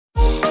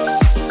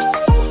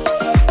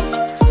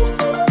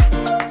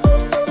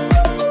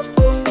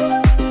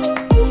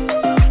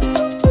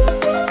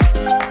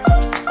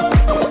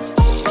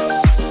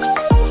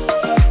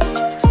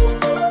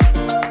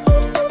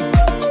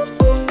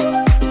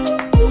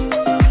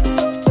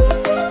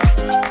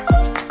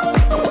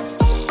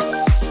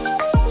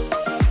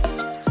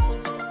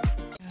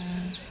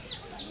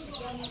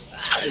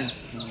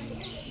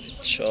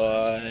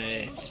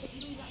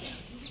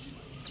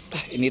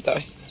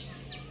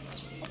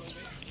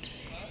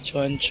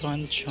Chon,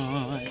 chon,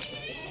 chon.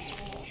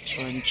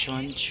 Chon,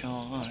 chon,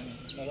 chon.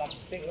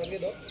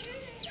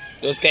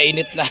 Tapos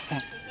kainit na.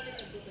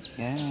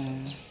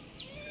 Yan.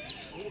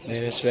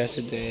 There's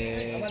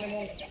resident.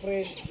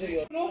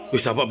 Uy,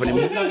 saba ba mo?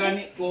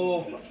 Naganit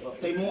ko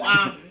sa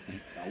imuang.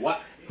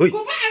 Uy!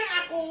 Gubaan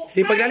ako!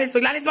 Sige, paglalis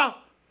mo!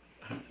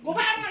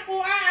 Gubaan ako,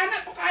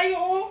 anak ko kayo!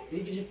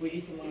 Hindi kasi pwede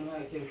sa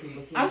mga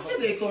nagsisimba-simba. Asa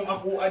rin kung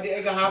ako adi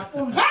ay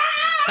gahapon.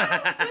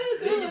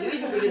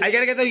 Ay,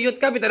 gano'n ka ito youth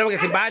ka, pita naman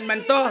kasi bahan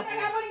man to.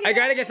 Ay,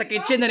 gano'n ka sa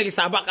kitchen na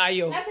nagisaba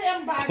kayo. Nasa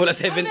yung bag. Wala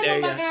 7th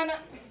area.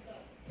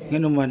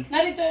 Gano'n man.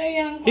 Narito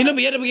yung... Hino ba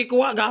yan na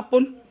magkikuha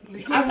gahapon?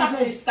 Asa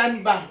ko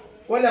stand ba?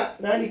 Wala,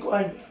 nani ko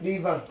an,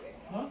 diva.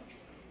 Ha?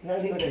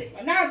 Nani ko dai.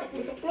 Na,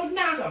 tuklog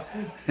na.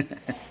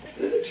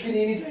 Chicken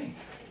ini dai.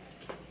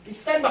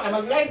 Stand ba ka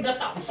mag-live na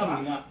tapos sa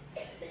mga.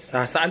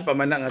 Sa saan pa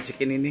man nga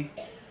chicken ini?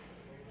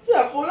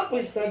 Ya, ko lang ko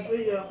stand ko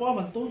ya. Ko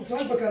man to.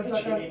 Saan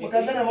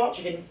pagkanta na mo?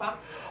 Chicken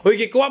facts. Uy,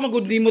 kikuha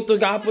magudi mo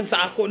to gahapon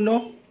sa ako,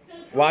 no?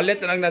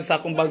 Wallet na lang nasa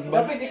akong bag.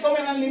 Dapat ikaw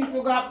may nang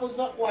limpyo gahapon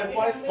sa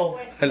kwarto.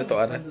 Ano to,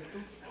 Ara?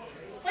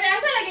 Kaya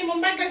asa lagi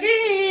mong bag lagi.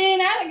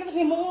 Lagi to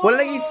si mo.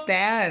 Wala lagi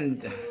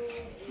stand.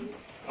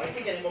 Ay,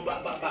 ganyan mo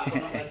ba?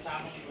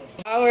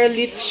 Our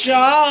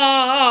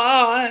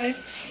lechon!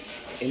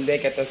 Hindi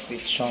ka to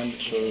lechon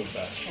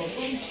churba.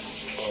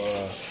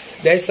 Oh.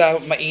 Dahil sa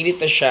mainit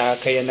na siya,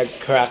 kaya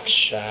nag-crack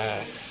siya.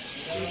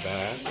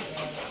 Diba?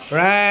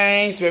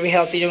 Rice. Very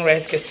healthy yung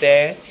rice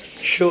kasi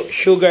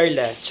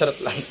sugarless. Charot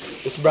lang.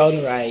 It's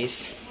brown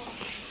rice.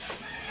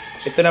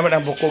 Ito naman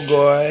ang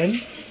bukugon.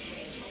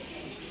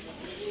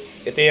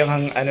 Ito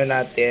yung ano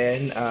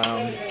natin.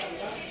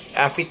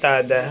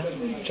 Afitada.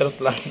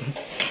 Charot lang.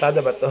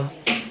 Sada ba to?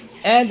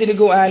 And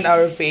diniguan,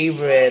 our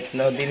favorite.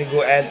 No?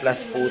 Diniguan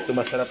plus puto.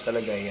 Masarap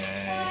talaga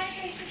yan.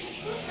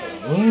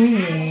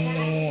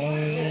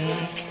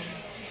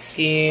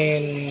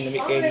 Skin.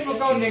 Namikain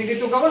skin.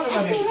 Dito ka ba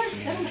sa kami?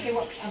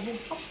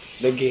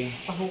 Lagi.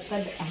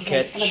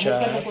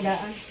 Ketchup.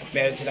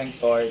 Meron silang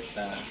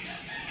torta.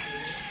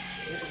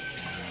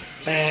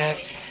 Pack.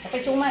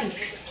 Kapisuman.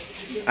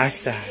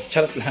 Asa.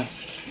 Charot lang.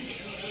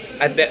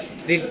 At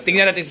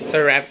tingnan natin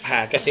sa ref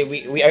ha. Kasi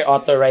we are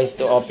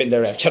authorized to open the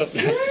ref. Charot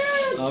lang.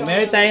 Oh,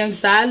 meron tayong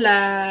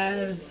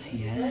salad.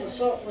 Ayan.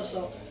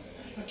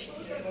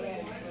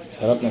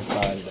 Sarap ng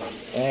salad.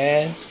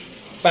 And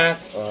pack.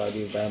 Oh,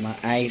 di ba? Mga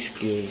ice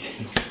cubes.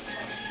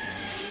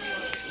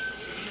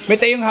 May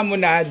tayong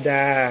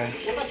hamonada.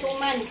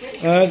 Kapasuman.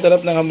 Ah,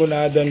 sarap ng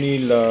hamonada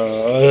nila.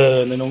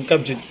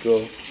 Nanungkab jud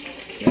ko.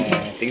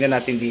 Yan. Tingnan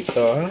natin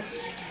dito.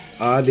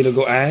 Ah,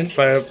 diluguan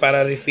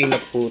para refill na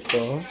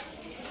puto.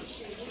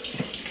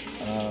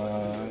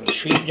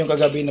 Shrimp yung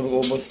kagabi na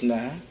mag-ubos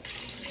na.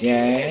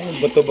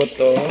 Yan,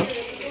 buto-buto.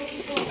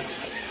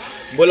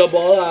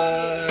 Bola-bola.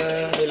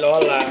 Ni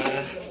Lola.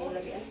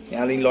 Ni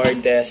Aling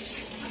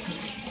Lourdes.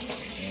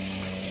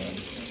 Yan.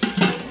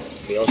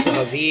 We also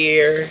have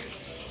here.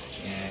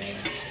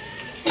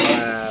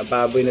 Yan.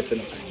 Baboy na ito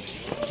na kain.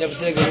 Siyempre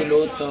sila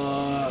gululuto.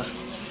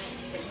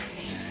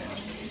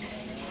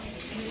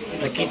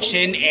 The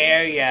kitchen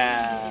area.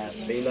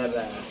 Taylor.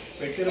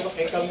 Pwede na ba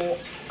kay kamo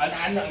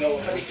anak-anak nga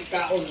wala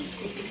kikaon.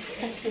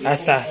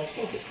 Asa?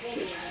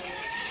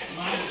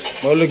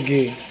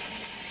 Lagi.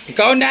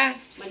 Ikaw na?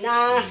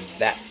 Mana.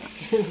 Da.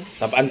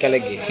 Sabaan ka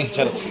lagi.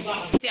 Charot.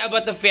 See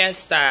about the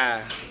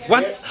fiesta.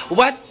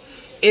 What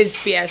is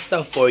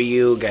fiesta for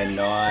you,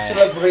 ganon?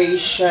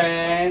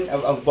 Celebration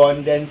of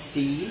abundance.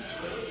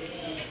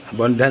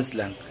 Abundance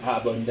lang.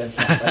 Abundance.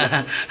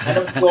 And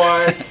of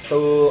course,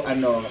 to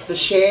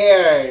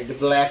share the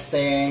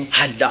blessings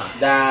Handaan.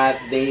 that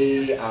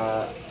they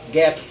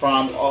get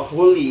from a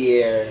whole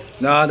year.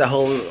 No, the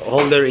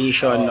whole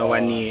duration, no,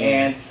 1 year.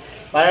 And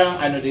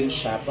parang din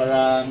siya,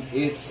 parang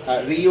it's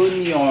a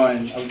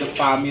reunion of the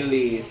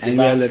families. And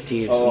diba?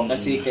 relatives.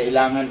 Kasi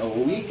kailangan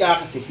uuwi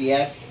ka, kasi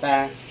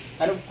fiesta.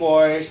 And of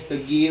course, to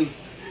give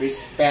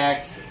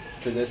respect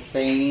to the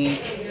saint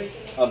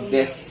of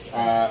this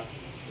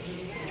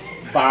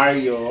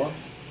barrio.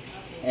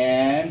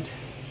 And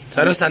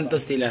Saro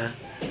Santos nila.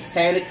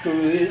 Santa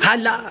Cruz.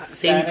 Hala!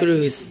 Saint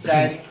Cruz.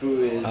 Santa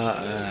Cruz.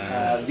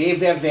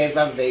 Viva,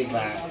 viva,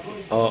 viva.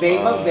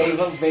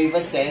 Viva,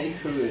 Santa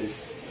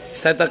Cruz.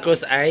 Santa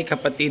Cruz ay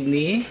kapatid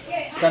ni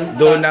Santa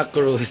Dona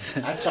Cruz.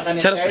 At saka ni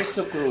Charot.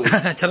 Terzo Cruz.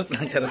 charot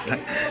lang.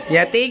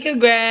 Yeah, thank you,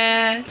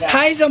 Gwen.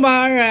 Hi,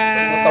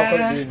 Samara.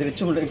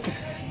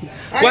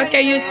 What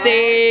can you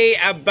say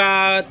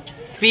about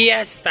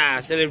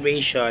Fiesta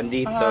celebration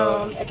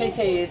dito? I can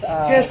say is,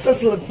 Fiesta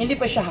Santa. hindi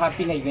pa siya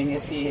happy ngayon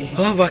kasi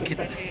Oh, bakit?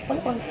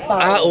 wala pang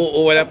tao.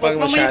 Oo, wala pang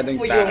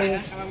masyadong po tao. yung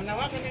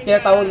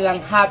tinatawag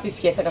nilang happy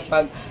fiesta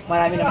kapag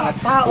marami ng mga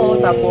tao,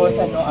 tapos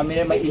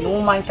may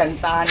inuman,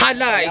 kantahan.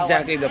 Hala,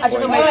 exactly the At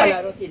saka point. may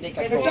palaro si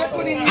Dekatoto.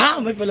 Ha?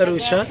 May palaro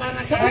siya?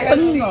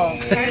 Kanino?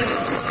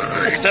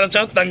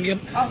 Charot lang yun.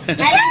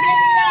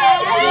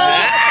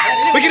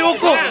 Uy, Uy, ginuo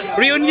ko!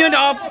 Reunion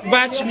of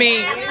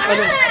batchmate.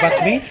 Ano?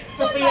 Batchmate?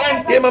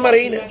 Di, Mama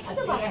Reyna.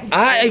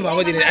 Ay,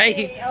 mama din.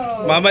 Ay,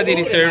 mama din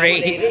ni Sir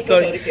Ray.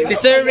 So, si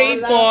Sir Ray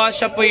po,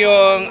 siya po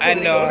yung,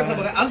 ano,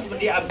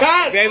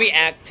 very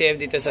active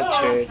dito sa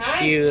church.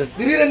 Youth.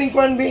 Dili na ning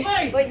kwan, be.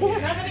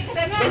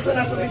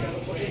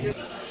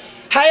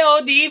 Hi,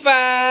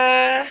 Diva!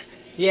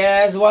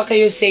 Yes, what can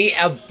you say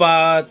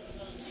about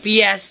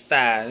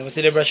Fiesta?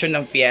 Celebration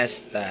ng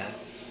Fiesta.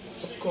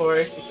 Of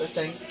course, it's a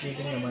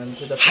Thanksgiving naman.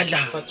 So the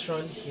Hala.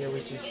 patron here,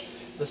 which is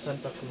the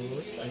Santa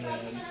Cruz,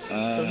 ayan.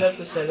 So we have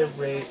to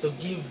celebrate, to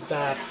give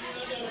back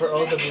for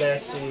all the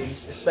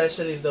blessings,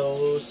 especially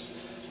those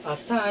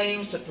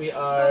times that we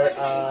are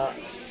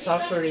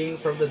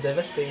suffering from the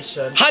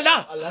devastation.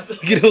 Hala! A lot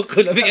of Ginawa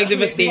ko lang yung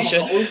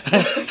devastation. Ano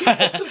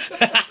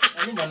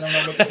man ang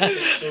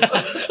devastation?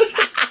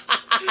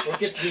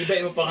 Bakit di ba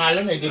yung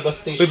pangalan ay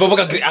devastation? Uy, pa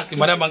mag-react.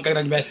 Maramang kang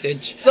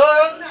nag-message. So,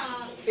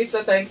 it's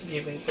a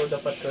Thanksgiving for the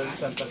patron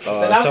Santa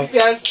Cruz. So,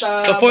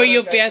 Fiesta. so for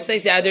you, Fiesta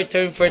is the other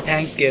term for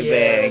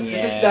Thanksgiving. Yes,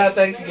 this is the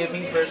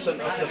Thanksgiving version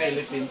of the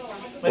Philippines.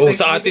 Oh,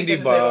 sa atin,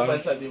 di ba?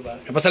 Diba?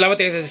 Pasalamat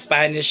tayo sa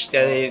Spanish.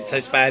 Sa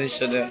Spanish.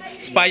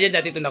 Spaniard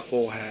natin ito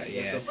nakuha.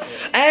 Yeah.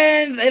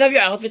 And I love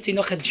your outfit.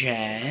 Sino ka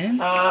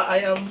dyan? I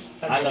am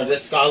Ano, the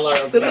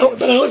scholar of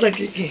Tanaw sa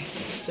kiki.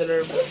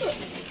 Sir.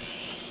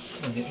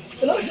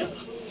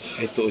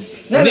 Ito.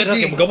 Hindi na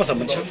kayo magawa sa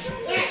mancha.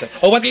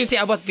 Oh, what can you say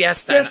about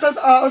Fiesta?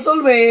 Fiestas as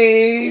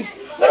always.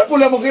 Para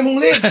pula mo kayo mong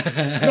lips.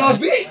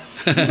 Grabe.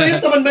 Ito yung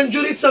taman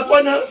banjurit sa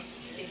kwan ha.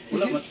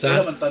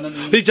 Sa?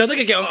 Diyan na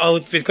kayo ang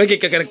outfit ko.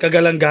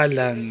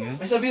 Kagalang-galang.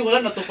 Ay sabi,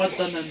 wala natupad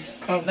tanan.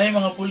 Na yung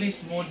mga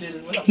police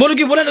model. Wala.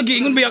 Morugi wala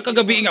nag-iingon ba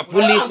kagabi nga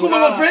police. Ako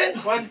mga friend.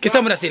 Kisa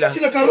mo na sila.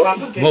 Sila karo.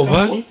 Mo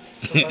ba?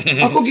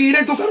 Ako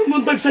gilag ko karon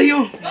muntag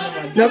sa'yo.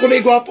 Na ako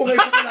may gwapo nga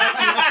isa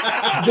kalaki.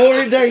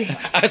 Gore day.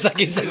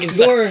 Kinsa.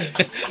 Gore.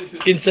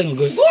 Kinsa mo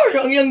good. Gore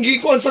ang yang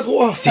gikuan sa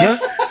kuha. Siya?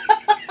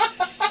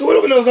 Wala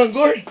ko lang sa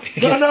gore.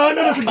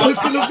 Gaana-ana na sa gold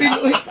silupin.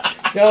 Uy.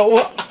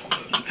 Yawa.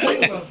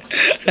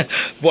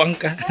 Buang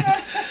ka.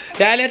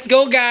 Yeah, let's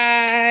go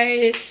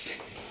guys.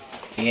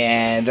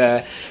 And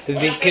the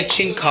big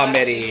kitchen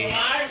comedy.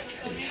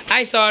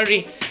 Ay,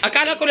 sorry.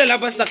 Akala ko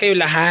lalabas na kayo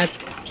lahat.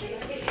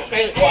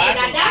 Kayo kuan?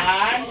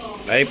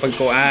 Ay,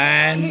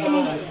 pagkuan.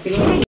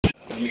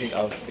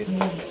 Outfit.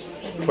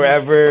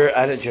 Forever,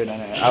 ano dyan,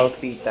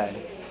 outfitan.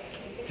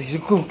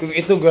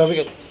 Ito,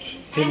 grabe ka.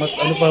 Hey, mas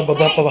ano pa,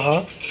 baba pa ba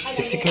ha?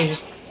 Sexy kayo.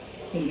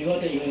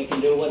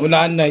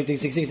 Unahan na, ito,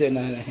 sexy sa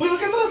unahan na.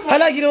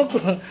 Hala, ginawa ko.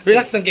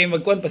 Relax lang kayo,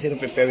 magkuhan pa sila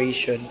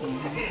preparation.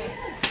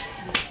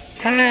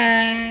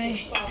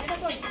 Hi!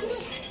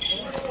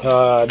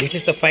 This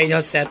is the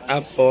final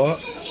setup po.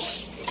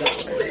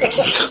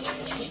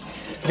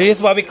 This is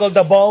what we call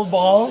the ball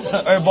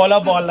or bola.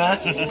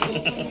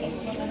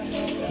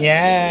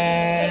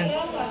 Yan.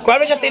 Kuha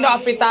mo siya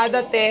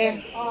tino-afitada, te.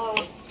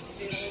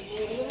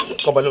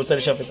 Kabalo sa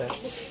siya afitada.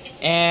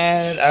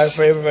 And our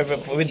favorite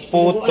with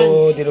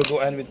puto,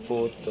 dinuguan with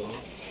puto.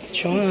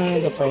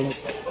 Chon, the final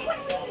set.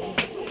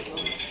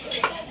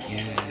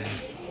 Yan.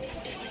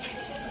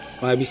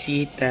 Mga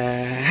bisita.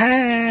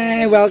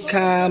 Hi!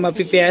 Welcome!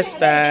 Happy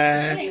Fiesta!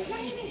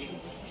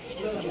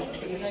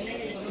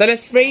 So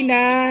let's pray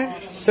na!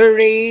 Sir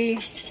Ray!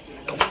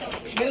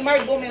 Milmar,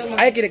 go, Milmar.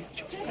 Ay, kinag...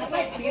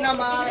 Sige na,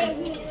 Mar.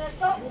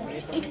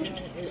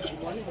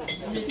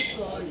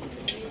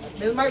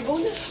 Milmar, go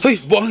na. Hoy!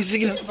 Buang!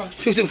 Sige na!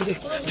 Sige!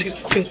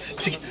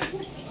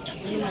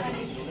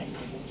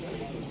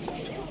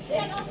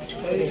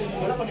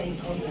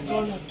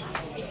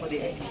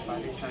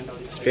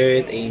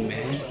 Spirit,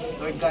 amen.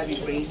 Lord God, we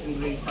praise and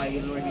glorify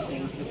you, Lord. We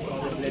thank you for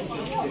all the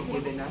blessings that you've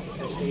given us,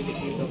 especially the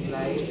gift of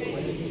life,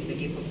 the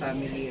gift of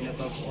family, and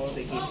above all,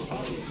 the gift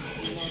of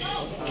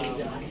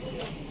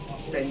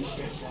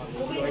friendship.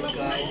 Lord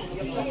God,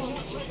 we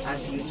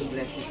ask you to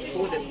bless this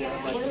food that we are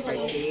about to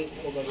partake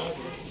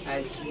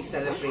as we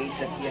celebrate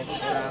the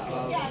Fiesta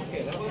of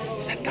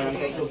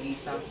Barangay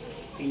Togita,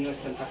 Senior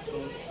Santa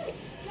Cruz.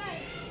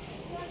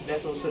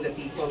 Bless also the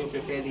people who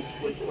prepare this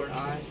food for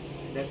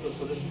us. Bless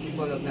also those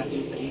people who have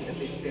nothing to eat at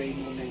this very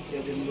moment. Fill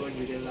them, Lord,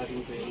 with your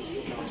loving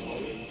grace, now and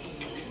always.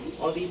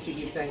 All these we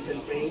give thanks and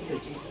pray to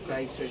Jesus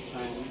Christ, your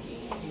Son.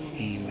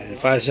 Amen.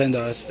 Fashion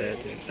the Spirit.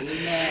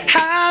 Amen.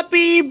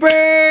 Happy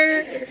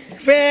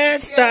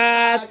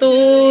Fiesta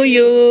to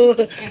you!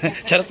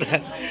 Charot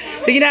lang.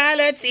 Sige na,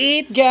 let's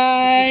eat,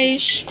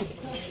 guys!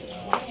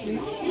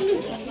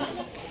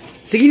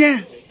 Sige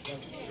na!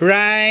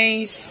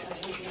 Rice!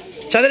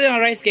 Charot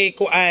lang rice kay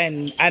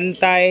Kuan.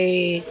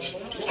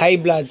 Anti-high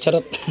blood.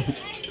 Charot.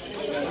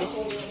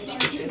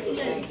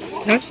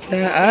 Tapos na.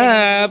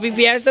 Happy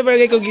Fiesta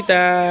Barangay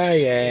Togita.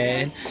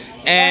 Yan.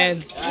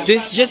 And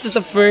this just is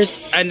the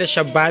first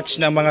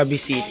batch ng mga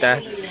bisita.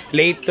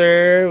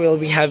 Later,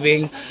 we'll be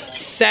having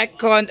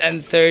second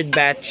and third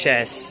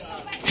batches.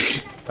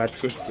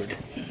 Batches din.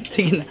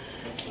 Sige na.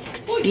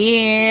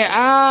 Yeah.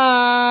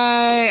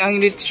 Ay!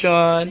 Ang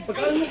lechon.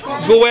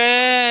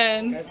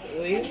 Gwen!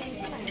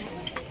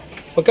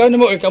 Pagkano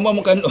mo or kamo mo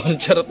kanon?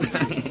 Charot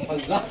lang.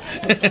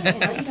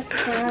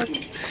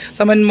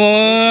 Saman mo.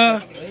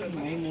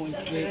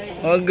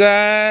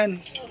 Ogan.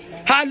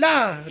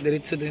 Hala!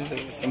 Diretso din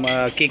sa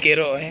mga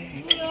kikiro eh.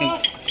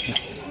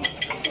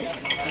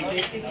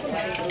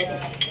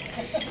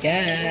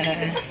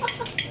 Yeah.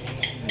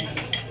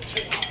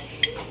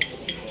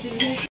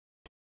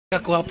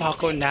 Nakakuha pa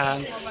ako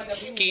ng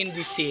skin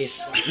disease.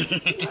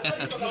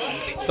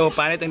 Ito,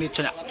 panit ang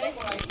dito na.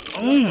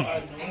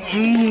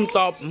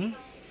 Top.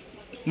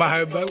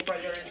 Maharbag.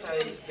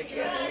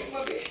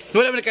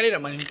 Wala mo na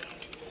kanina man.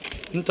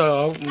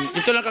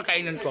 Ito lang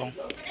kakainan ko.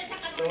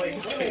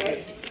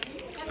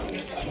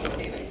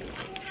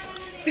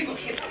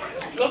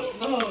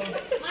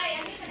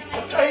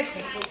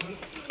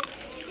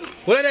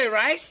 Wala na yung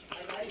rice?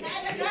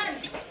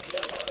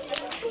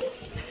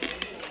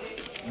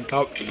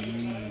 Top.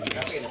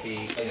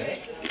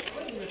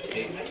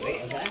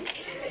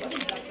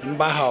 Ang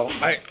bahaw.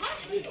 Ay,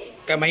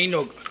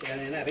 kamahinog.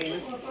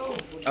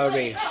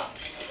 Okay.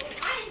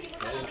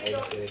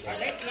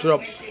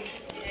 Sarap.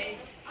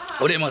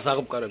 Ulit mga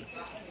sakop ka rin.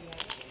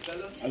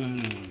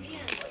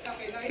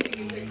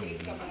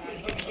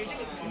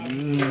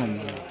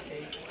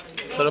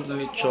 Sarap na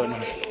lechon.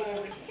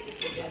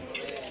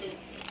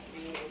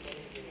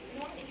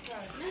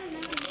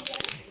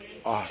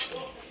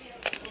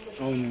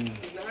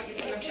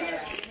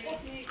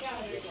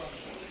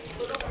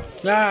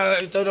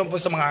 Ito naman po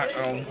sa mga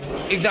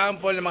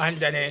example ng mga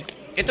handa eh.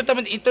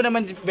 Ito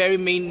naman very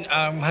main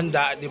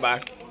handa, di ba?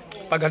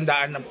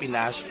 Paghandaan ng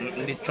Pinas,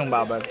 lechong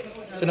baboy.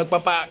 So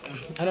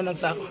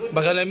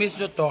baka na-miss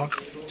nyo to.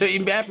 So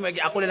imbap,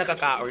 ako na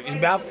nakakain.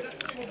 Imbap,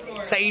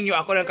 sa inyo,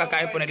 ako na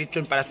nakakain po na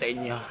lechon para sa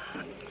inyo.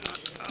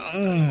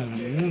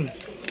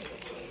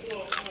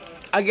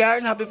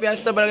 Again, Happy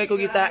Fiesta Barangay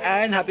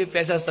Kugitaan, Happy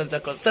Fiesta Santa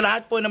Cruz. Sa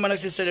lahat po naman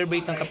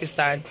nagsiselebrate ng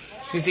kapistahan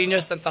ni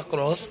Senior Santa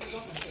Cruz,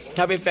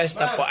 Happy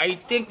Fiesta po. I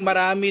think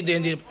marami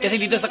din. Kasi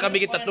dito sa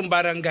Kabigit, 3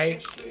 barangay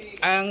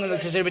ang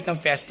nagsiselebrate ng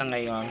fiesta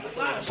ngayon.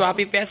 So,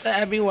 Happy Fiesta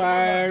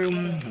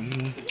everyone!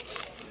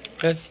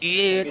 That's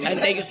it. And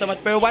thank you so much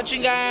for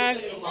watching, guys!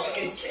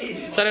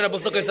 Sana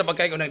nabusog kayo sa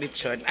pagkain ko ng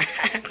lechon.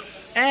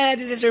 And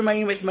this is your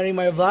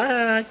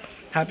MarengMarVlog.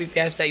 Happy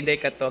Fiesta, Inday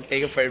Katok.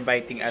 Thank you for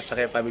inviting us sa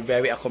family.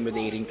 Very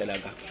accommodating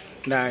talaga.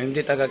 Na hindi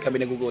talaga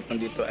kami nagugutom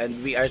dito.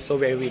 And we are so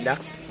very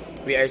relaxed.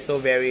 We are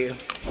so very,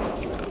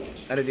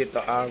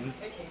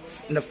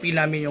 na-feel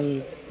namin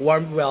yung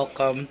warm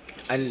welcome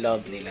and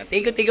love nila.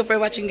 Thank you for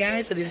watching,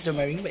 guys. So this is your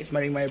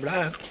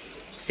MarengMarVlog.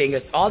 Saying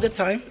us all the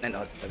time and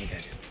all the time,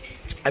 guys.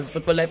 Have a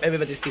fruitful life.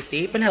 Everybody stay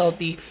safe and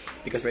healthy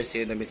because we're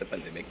still in the midst of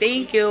pandemic.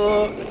 Thank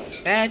you.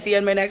 And see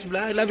you on my next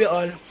vlog. Love you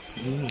all.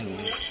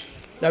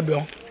 Love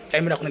you.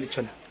 Kaya mo na ako ng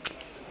lechon.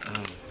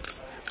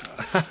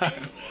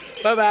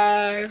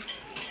 Bye-bye!